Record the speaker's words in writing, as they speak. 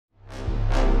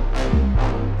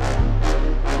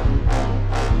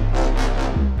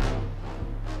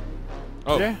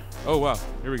Oh. Yeah. Oh, wow.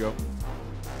 Here we go.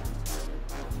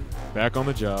 Back on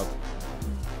the job.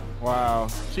 Wow.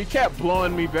 She kept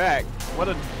blowing me back. What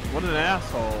an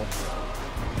asshole.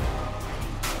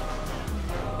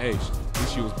 Hey, at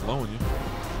least she was blowing you.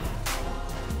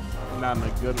 Not in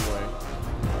a good way.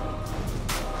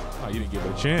 Oh, you didn't give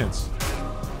it a chance.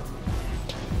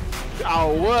 I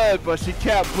would, but she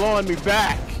kept blowing me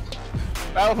back.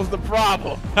 That was the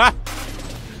problem.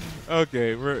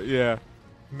 Okay, yeah.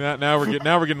 Now we're getting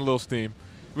a little steam.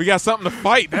 We got something to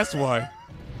fight. That's why.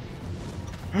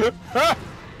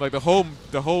 Like the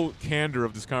whole candor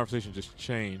of this conversation just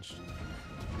changed.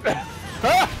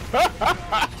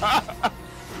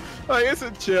 Like it's a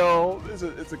chill, it's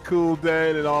a cool day,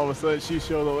 and then all of a sudden she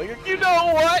showed up like, you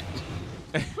know what?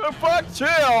 Fuck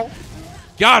chill.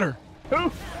 Got her.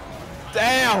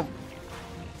 Damn.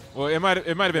 Well, it might have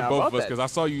been both of us that. because I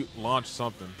saw you launch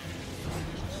something.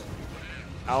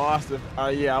 I lost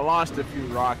I launched a few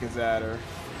rockets at her.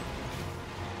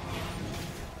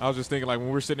 I was just thinking, like, when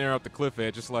we were sitting there at the cliff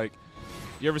edge, just like,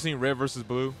 you ever seen Red versus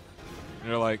Blue? And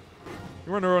they're like,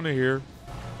 you want to run in here?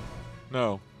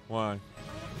 No. Why?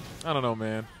 I don't know,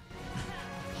 man.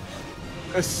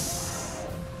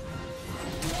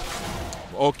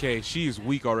 Okay, she's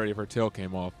weak already if her tail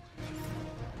came off.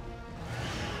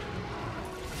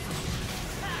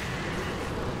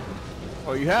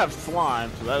 Oh, you have slime,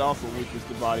 so that also weakens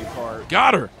the body part.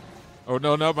 Got her! Oh,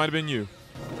 no, it might have been you.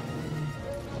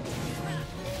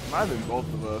 Might have been both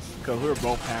of us, because we were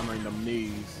both hammering them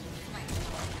knees.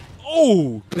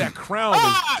 Oh, that crown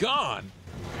is gone.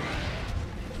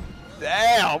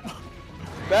 Damn!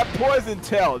 That poison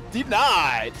tail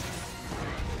denied!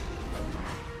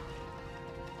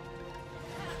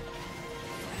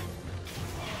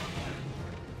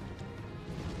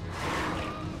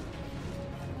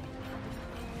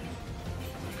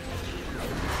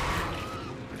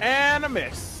 And a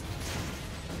miss.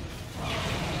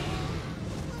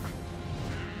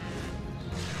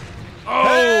 Oh!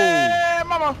 Hey,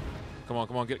 mama! Come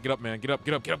on, get up, man. Get up.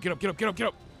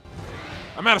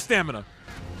 I'm out of stamina.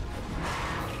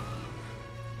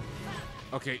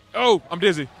 Okay. Oh, I'm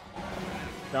dizzy.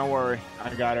 Don't worry,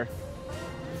 I got her.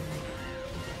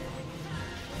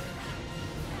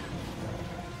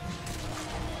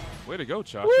 Way to go,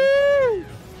 Chacha. Woo!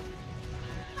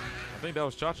 I think that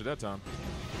was Chacha that time.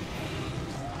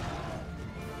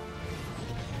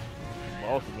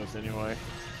 Both of us, anyway.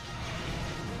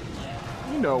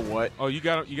 You know what? Oh, you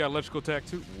got electrical attack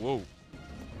too? Whoa.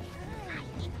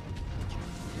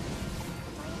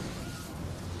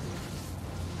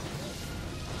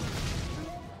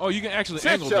 Oh, you can actually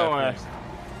angle that thing.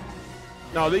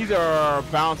 No, these are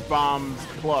bounce bombs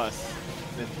plus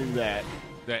that do that.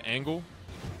 That angle?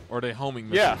 Or are they homing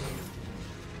missiles?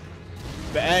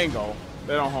 Yeah. The angle.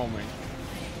 They don't homing.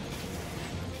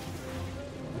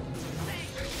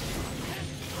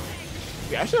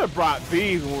 Yeah, I should have brought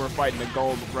these when we were fighting the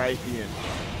gold Brythian.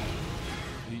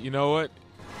 You know what?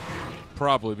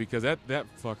 Probably, because that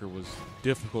fucker was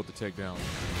difficult to take down.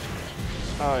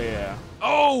 Oh, yeah.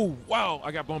 Oh, wow.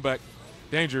 I got blown back.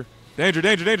 Danger. I got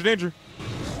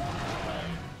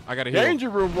to heal. Danger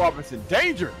Room Robinson.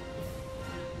 Danger.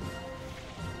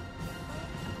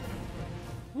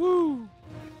 Woo.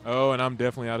 Oh, and I'm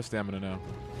definitely out of stamina now.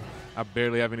 I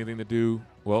barely have anything to do.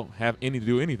 Well, have any to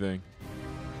do anything.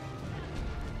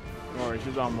 Don't worry,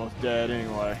 she's almost dead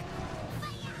anyway.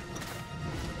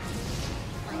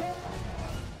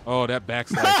 Oh, that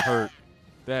backslice hurt.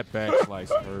 That backslice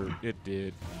hurt. It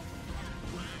did.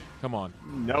 Come on.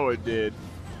 No, it did.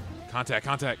 Contact.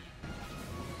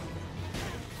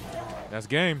 That's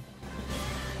game.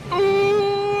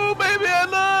 Ooh, baby, I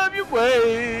love your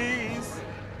ways.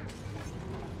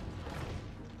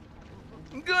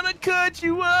 I'm gonna cut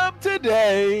you up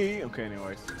today. Okay,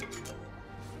 anyways.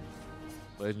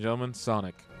 Ladies and gentlemen,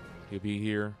 Sonic. He'll be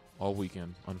here all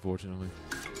weekend, unfortunately.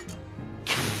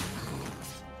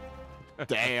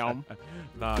 Damn.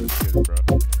 Nah, just kidding, bro.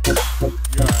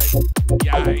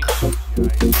 You're alright.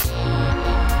 Yikes.